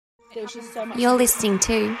There's just so much. You're listening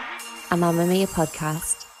to a Mamamia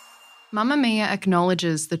podcast. Mamamia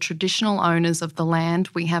acknowledges the traditional owners of the land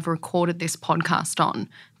we have recorded this podcast on,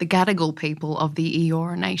 the Gadigal people of the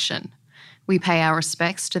Eora Nation. We pay our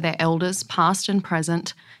respects to their elders, past and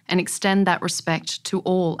present, and extend that respect to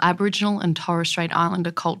all Aboriginal and Torres Strait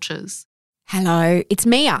Islander cultures. Hello, it's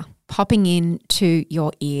Mia popping in to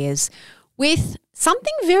your ears with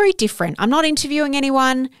something very different. I'm not interviewing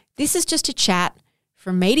anyone. This is just a chat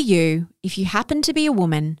from me to you. If you happen to be a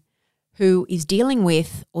woman who is dealing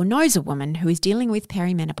with or knows a woman who is dealing with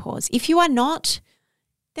perimenopause, if you are not,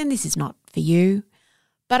 then this is not for you.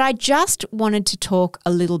 But I just wanted to talk a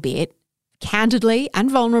little bit candidly and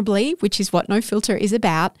vulnerably, which is what No Filter is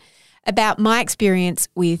about my experience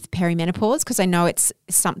with perimenopause, because I know it's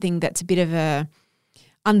something that's a bit of a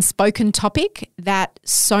unspoken topic that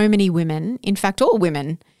so many women, in fact all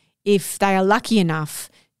women, if they are lucky enough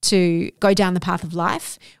to go down the path of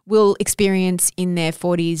life, will experience in their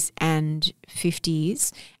 40s and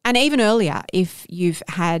 50s, and even earlier if you've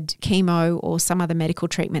had chemo or some other medical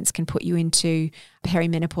treatments can put you into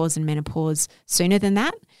perimenopause and menopause sooner than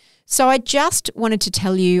that. So I just wanted to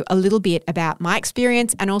tell you a little bit about my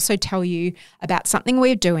experience and also tell you about something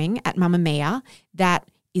we're doing at Mamamia that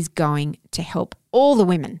is going to help all the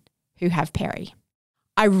women who have peri.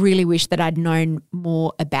 I really wish that I'd known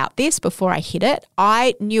more about this before I hit it.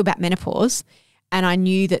 I knew about menopause and I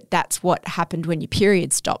knew that that's what happened when your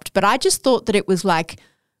period stopped. But I just thought that it was like,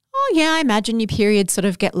 oh yeah, I imagine your periods sort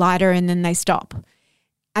of get lighter and then they stop.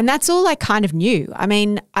 And that's all I kind of knew. I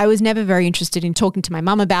mean, I was never very interested in talking to my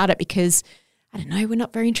mum about it because, I don't know, we're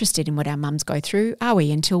not very interested in what our mums go through, are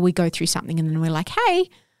we? Until we go through something and then we're like, hey,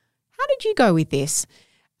 how did you go with this?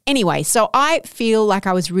 Anyway, so I feel like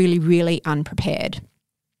I was really, really unprepared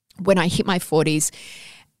when I hit my 40s.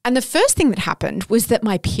 And the first thing that happened was that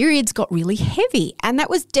my periods got really heavy, and that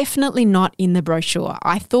was definitely not in the brochure.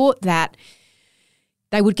 I thought that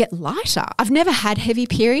they would get lighter. I've never had heavy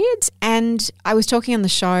periods, and I was talking on the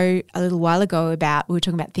show a little while ago we were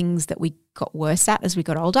talking about things that we got worse at as we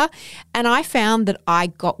got older, and I found that I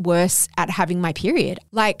got worse at having my period.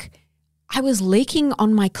 Like, I was leaking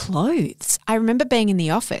on my clothes. I remember being in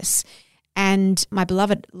the office and my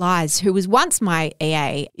beloved Liz, who was once my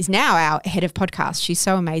EA, is now our head of podcast. She's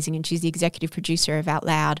so amazing, and she's the executive producer of Out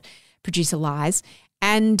Loud, producer Liz.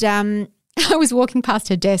 And I was walking past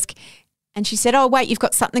her desk and she said, oh, wait, you've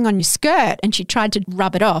got something on your skirt. And she tried to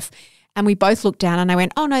rub it off. And we both looked down and I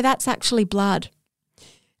went, oh, no, that's actually blood.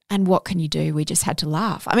 And what can you do? We just had to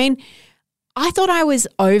laugh. I mean, I thought I was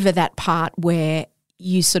over that part where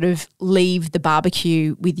you sort of leave the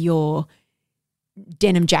barbecue with your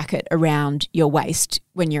denim jacket around your waist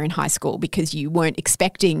when you're in high school because you weren't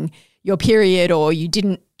expecting your period, or you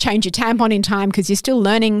didn't change your tampon in time because you're still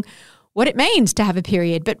learning what it means to have a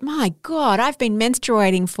period. But my God, I've been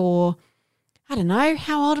menstruating for, I don't know,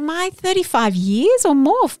 how old am I? 35 years or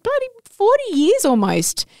more, bloody 40 years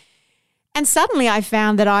almost. And suddenly I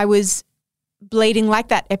found that I was bleeding like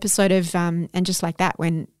that episode of And Just Like That,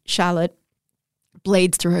 when Charlotte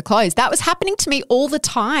bleeds through her clothes. That was happening to me all the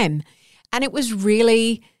time. And it was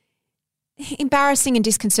really embarrassing and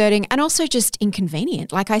disconcerting, and also just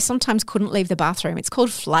inconvenient. Like, I sometimes couldn't leave the bathroom. It's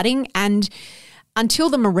called flooding. And until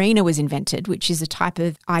the Mirena was invented, which is a type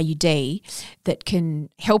of IUD that can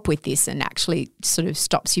help with this and actually sort of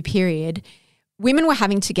stops your period, women were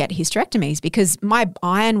having to get hysterectomies because my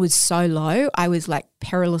iron was so low. I was like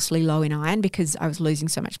perilously low in iron because I was losing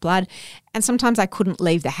so much blood, and sometimes I couldn't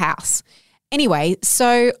leave the house. Anyway,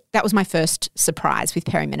 so that was my first surprise with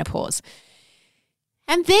perimenopause.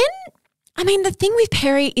 And then, I mean, the thing with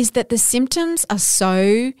peri is that the symptoms are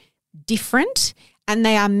so different, and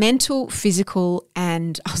they are mental, physical,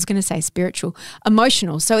 and I was going to say spiritual,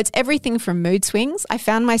 emotional. So it's everything from mood swings. I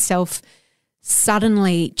found myself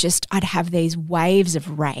suddenly I'd have these waves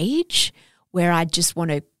of rage where I'd just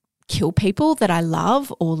want to kill people that I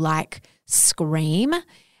love or like scream.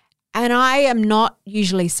 And I am not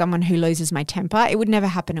usually someone who loses my temper. It would never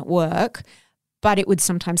happen at work, but it would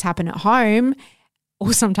sometimes happen at home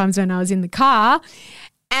or sometimes when I was in the car.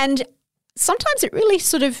 And sometimes it really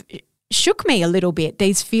sort of shook me a little bit,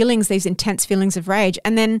 these feelings, these intense feelings of rage.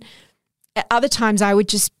 And then at other times I would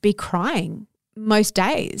just be crying most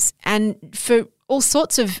days, and for all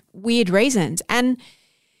sorts of weird reasons. And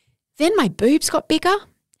then my boobs got bigger.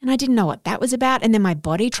 And I didn't know what that was about. And then my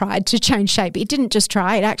body tried to change shape. It didn't just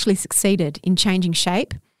try, it actually succeeded in changing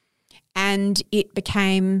shape. And it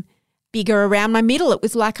became bigger around my middle. It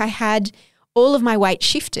was like I had all of my weight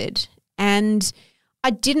shifted, and I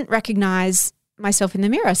didn't recognize myself in the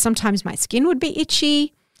mirror. Sometimes my skin would be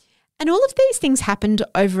itchy. And all of these things happened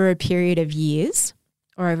over a period of years.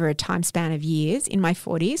 or over a time span of years in my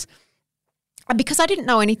 40s. And because I didn't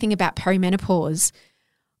know anything about perimenopause,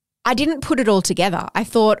 I didn't put it all together. I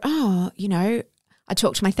thought, I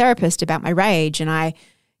talked to my therapist about my rage, and I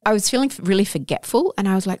was feeling really forgetful, and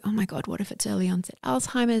I was like, oh my God, what if it's early onset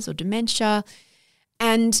Alzheimer's or dementia?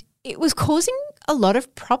 And it was causing a lot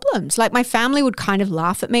of problems. Like my family would kind of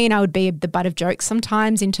laugh at me, and I would be the butt of jokes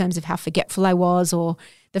sometimes in terms of how forgetful I was, or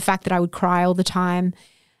the fact that I would cry all the time.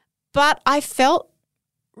 But I felt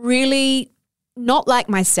really not like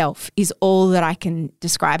myself is all that I can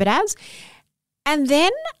describe it as. And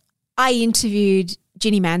then I interviewed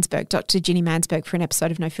Ginny Mansberg, Dr. Ginny Mansberg, for an episode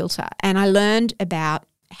of No Filter, and I learned about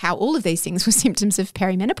how all of these things were symptoms of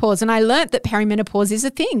perimenopause. And I learned that perimenopause is a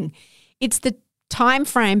thing. It's the time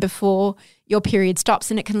frame before your period stops,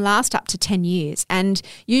 and it can last up to 10 years. And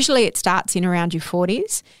usually it starts in around your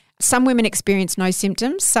 40s. Some women experience no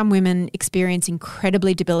symptoms. Some women experience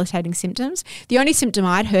incredibly debilitating symptoms. The only symptom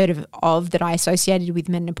I'd heard of that I associated with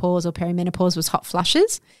menopause or perimenopause was hot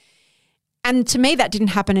flushes. And to me, that didn't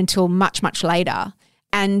happen until much, much later.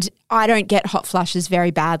 And I don't get hot flushes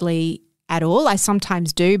very badly at all. I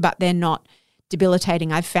sometimes do, but they're not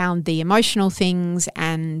debilitating. I've found the emotional things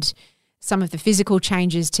and some of the physical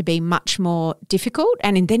changes to be much more difficult.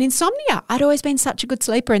 And then insomnia. I'd always been such a good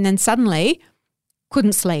sleeper, and then suddenly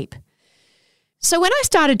couldn't sleep. So when I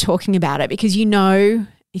started talking about it, because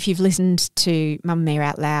if you've listened to Mamamia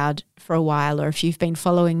Out Loud for a while, or if you've been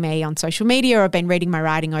following me on social media or been reading my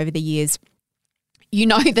writing over the years, you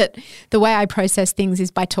know that the way I process things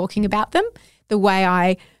is by talking about them. The way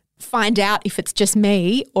I find out if it's just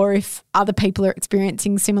me or if other people are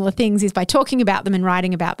experiencing similar things is by talking about them and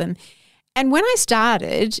writing about them. And when I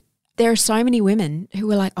started, there are so many women who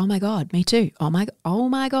were like, oh my God, me too. Oh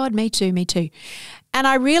my God, me too, me too. And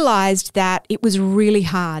I realized that it was really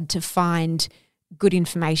hard to find good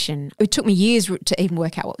information. It took me years to even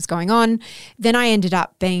work out what was going on. Then I ended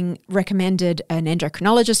up being recommended an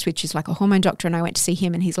endocrinologist, which is like a hormone doctor, and I went to see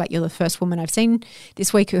him, and he's like, you're the first woman I've seen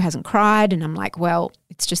this week who hasn't cried. And I'm like, well,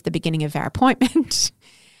 it's just the beginning of our appointment.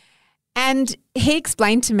 And he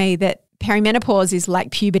explained to me that perimenopause is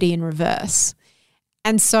like puberty in reverse.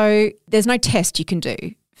 And so there's no test you can do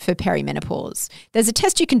for perimenopause. There's a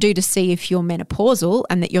test you can do to see if you're menopausal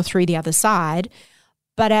and that you're through the other side.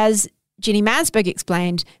 But as Ginny Mansberg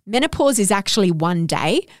explained, menopause is actually one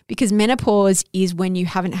day, because menopause is when you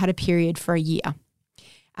haven't had a period for a year,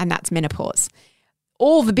 and that's menopause.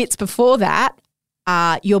 All the bits before that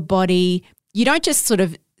are your body. You don't just sort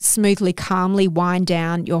of smoothly, calmly wind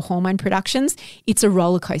down your hormone productions. It's a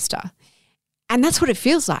roller coaster. And that's what it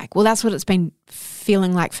feels like. Well, that's what it's been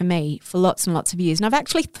feeling like for me for lots and lots of years. And I've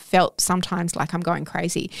actually felt sometimes like I'm going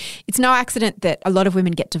crazy. It's no accident that a lot of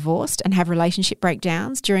women get divorced and have relationship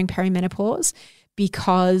breakdowns during perimenopause,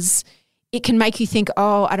 because it can make you think,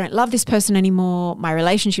 oh, I don't love this person anymore. My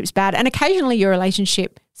relationship's bad. And occasionally your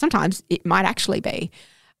relationship, sometimes it might actually be.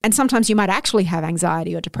 And sometimes you might actually have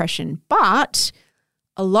anxiety or depression. But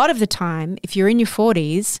a lot of the time, if you're in your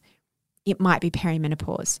 40s, it might be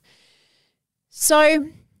perimenopause. So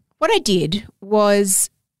what I did was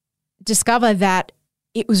discover that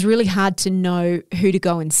it was really hard to know who to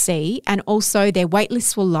go and see, and also their wait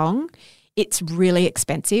lists were long. It's really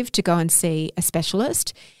expensive to go and see a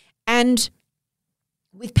specialist. And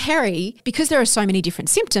with peri, because there are so many different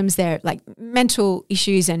symptoms, there are like mental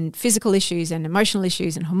issues and physical issues and emotional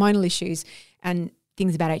issues and hormonal issues and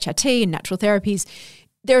things about HRT and natural therapies.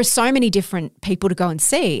 There are so many different people to go and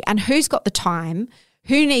see, and who's got the time,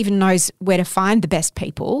 who even knows where to find the best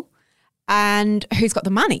people, and who's got the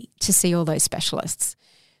money to see all those specialists.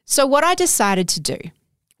 So what I decided to do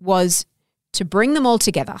was to bring them all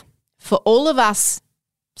together for all of us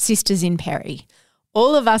sisters in peri,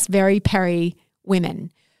 all of us very peri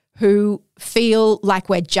women who feel like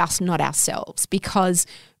we're just not ourselves. Because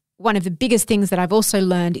one of the biggest things that I've also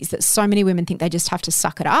learned is that so many women think they just have to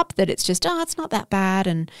suck it up, that it's just, it's not that bad,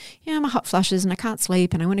 and my hot flushes and I can't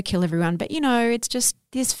sleep and I want to kill everyone, but it's just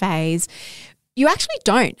this phase. You actually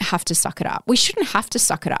don't have to suck it up. We shouldn't have to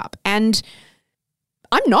suck it up. And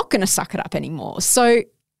I'm not going to suck it up anymore. So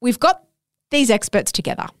we've got these experts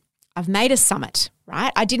together. I've made a summit,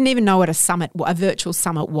 right? I didn't even know what a virtual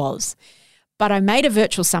summit was. But I made a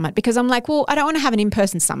virtual summit because I'm like, well, I don't want to have an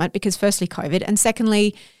in-person summit because firstly, COVID, and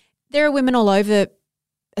secondly, there are women all over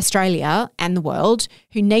Australia and the world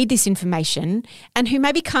who need this information and who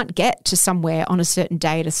maybe can't get to somewhere on a certain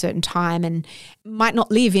day at a certain time and might not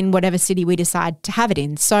live in whatever city we decide to have it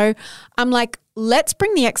in. So I'm like, let's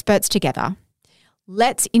bring the experts together.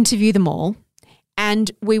 Let's interview them all, and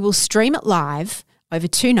we will stream it live over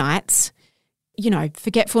 2 nights.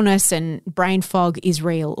 Forgetfulness and brain fog is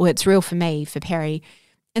real, or it's real for me, for peri.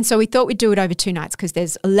 And so we thought we'd do it over 2 nights because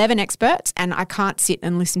there's 11 experts and I can't sit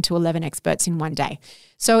and listen to 11 experts in one day.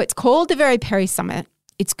 So it's called the Very Peri Summit.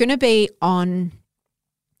 It's going to be on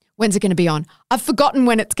 – when's it going to be on? I've forgotten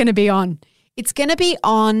when it's going to be on. It's going to be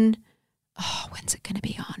on – when's it going to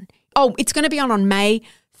be on? Oh, it's going to be on May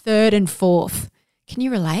 3rd and 4th. Can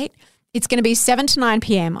you relate? It's going to be 7 to 9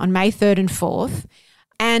 p.m. on May 3rd and 4th.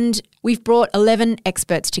 And we've brought 11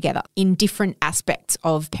 experts together in different aspects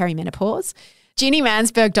of perimenopause. Ginny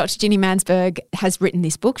Mansberg, Dr. Ginny Mansberg, has written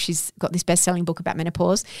this book. She's got this best-selling book about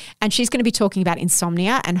menopause, and she's going to be talking about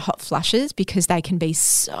insomnia and hot flushes because they can be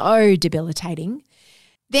so debilitating.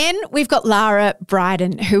 Then we've got Lara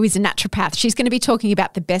Bryden, who is a naturopath. She's going to be talking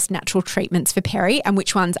about the best natural treatments for peri and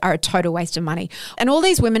which ones are a total waste of money. And all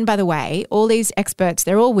these women, by the way, all these experts,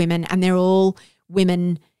 they're all women, and they're all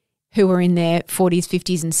women who are in their 40s,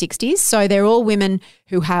 50s and 60s. So they're all women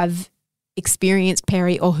who have experienced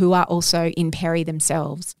peri or who are also in peri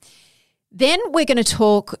themselves. Then we're going to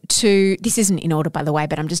talk to, this isn't in order by the way,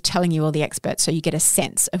 but I'm just telling you all the experts so you get a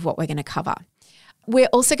sense of what we're going to cover. We're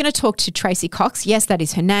also going to talk to Tracy Cox. Yes, that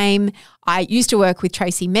is her name. I used to work with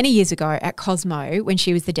Tracy many years ago at Cosmo when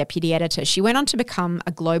she was the deputy editor. She went on to become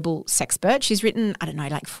a global sexpert. She's written,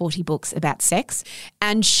 like 40 books about sex.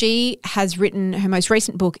 And she has written, her most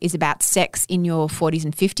recent book is about sex in your 40s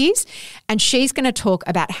and 50s. And she's going to talk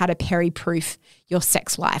about how to peri-proof your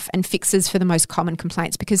sex life and fixes for the most common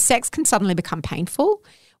complaints because sex can suddenly become painful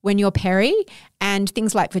when you're peri, and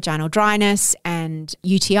things like vaginal dryness and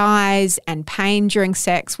UTIs and pain during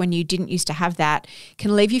sex when you didn't used to have that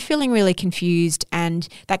can leave you feeling really confused, and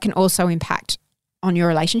that can also impact on your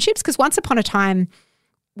relationships because once upon a time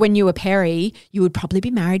when you were peri, you would probably be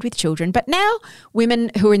married with children. But now women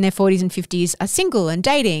who are in their 40s and 50s are single and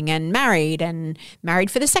dating and married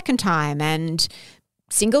for the second time and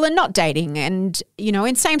single and not dating and,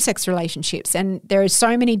 in same-sex relationships. And there are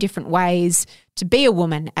so many different ways to be a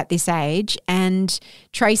woman at this age. And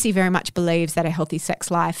Tracy very much believes that a healthy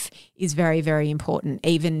sex life is very, very important,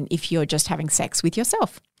 even if you're just having sex with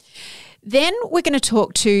yourself. Then we're going to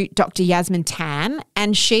talk to Dr. Yasmin Tam,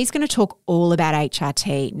 and she's going to talk all about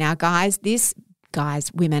HRT. Now,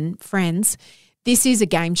 women, friends, this is a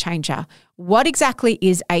game changer. What exactly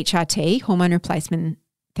is HRT, hormone replacement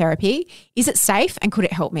therapy? Is it safe and could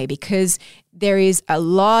it help me? Because there is a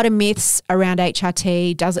lot of myths around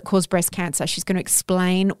HRT. Does it cause breast cancer? She's going to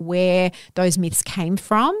explain where those myths came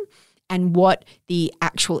from and what the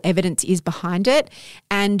actual evidence is behind it.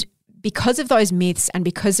 And because of those myths and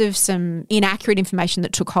because of some inaccurate information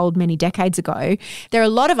that took hold many decades ago, there are a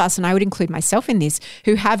lot of us, and I would include myself in this,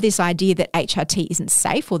 who have this idea that HRT isn't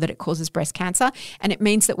safe or that it causes breast cancer. And it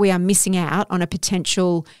means that we are missing out on a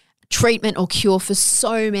potential treatment or cure for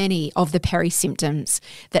so many of the peri symptoms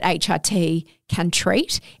that HRT can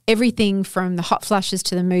treat. Everything from the hot flushes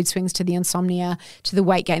to the mood swings to the insomnia to the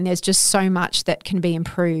weight gain. There's just so much that can be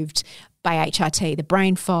improved by HRT. The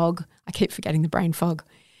brain fog. I keep forgetting the brain fog.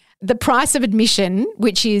 The price of admission,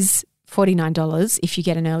 which is $49 if you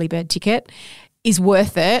get an early bird ticket, is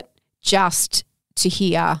worth it just to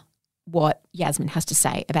hear what Yasmin has to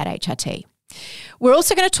say about HRT. We're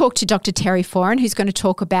also going to talk to Dr. Terry Foran, who's going to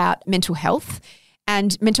talk about mental health.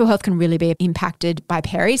 And mental health can really be impacted by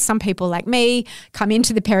peri. Some people like me come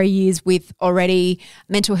into the peri years with already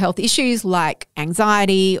mental health issues like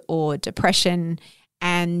anxiety or depression,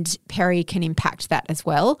 and peri can impact that as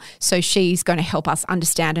well. So she's going to help us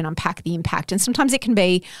understand and unpack the impact. And sometimes it can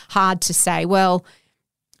be hard to say, well,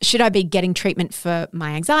 should I be getting treatment for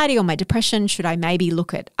my anxiety or my depression? Should I maybe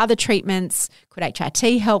look at other treatments? Could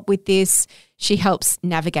HRT help with this? She helps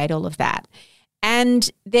navigate all of that. And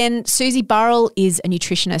then Susie Burrell is a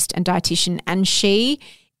nutritionist and dietitian, and she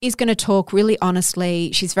is going to talk really honestly.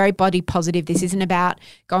 She's very body positive. This isn't about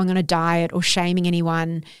going on a diet or shaming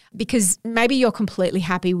anyone, because maybe you're completely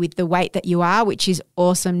happy with the weight that you are, which is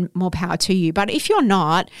awesome, more power to you. But if you're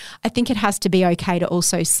not, I think it has to be okay to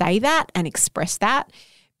also say that and express that.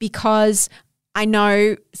 Because I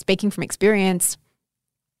know, speaking from experience,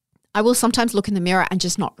 I will sometimes look in the mirror and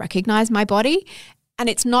just not recognize my body. And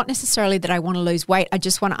it's not necessarily that I want to lose weight. I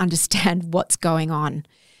just want to understand what's going on.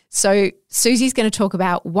 So Susie's going to talk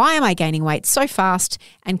about why am I gaining weight so fast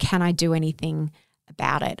and can I do anything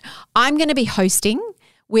about it? I'm going to be hosting.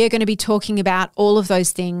 We're going to be talking about all of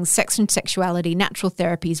those things: sex and sexuality, natural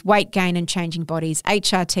therapies, weight gain and changing bodies,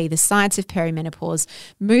 HRT, the science of perimenopause,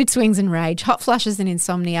 mood swings and rage, hot flushes and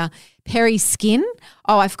insomnia, peri skin.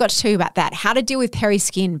 Oh, I forgot to tell you about that. How to Deal with Peri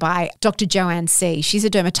Skin by Dr. Joanne C. She's a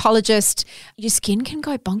dermatologist. Your skin can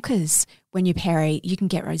go bonkers when you're peri. You can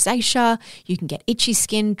get rosacea, you can get itchy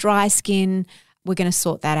skin, dry skin. We're going to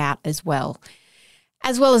sort that out as well.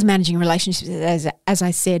 as well as managing relationships, as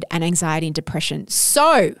I said, and anxiety and depression.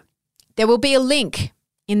 So there will be a link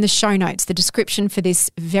in the show notes, the description for this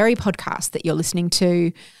very podcast that you're listening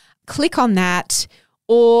to. Click on that,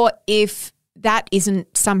 or if that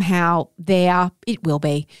isn't somehow there, it will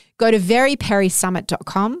be. Go to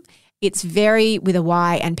veryperrysummit.com. It's Very with a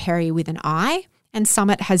Y and Perry with an I, and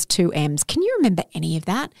Summit has 2 M's. Can you remember any of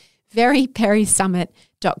that?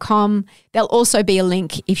 veryperrysummit.com. There'll also be a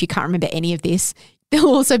link, if you can't remember any of this,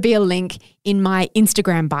 there'll also be a link in my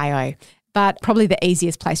Instagram bio. But probably the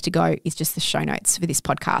easiest place to go is just the show notes for this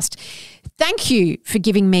podcast. Thank you for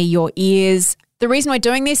giving me your ears. The reason we're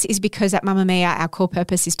doing this is because at Mamamia, our core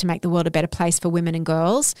purpose is to make the world a better place for women and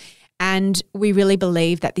girls. And we really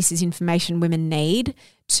believe that this is information women need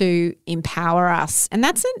to empower us. And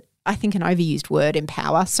that's, I think, an overused word,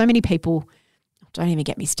 empower. So many people, don't even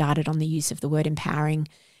get me started on the use of the word empowering,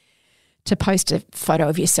 to post a photo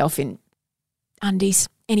of yourself in undies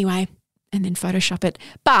anyway, and then Photoshop it.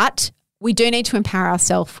 But we do need to empower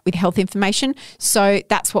ourselves with health information. So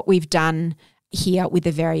that's what we've done here with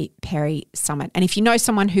the Very Perry Summit. And if you know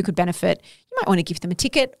someone who could benefit, you might want to give them a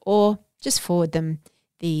ticket or just forward them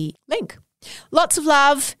the link. Lots of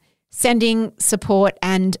love, sending support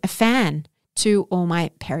and a fan to all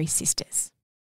my Perry sisters.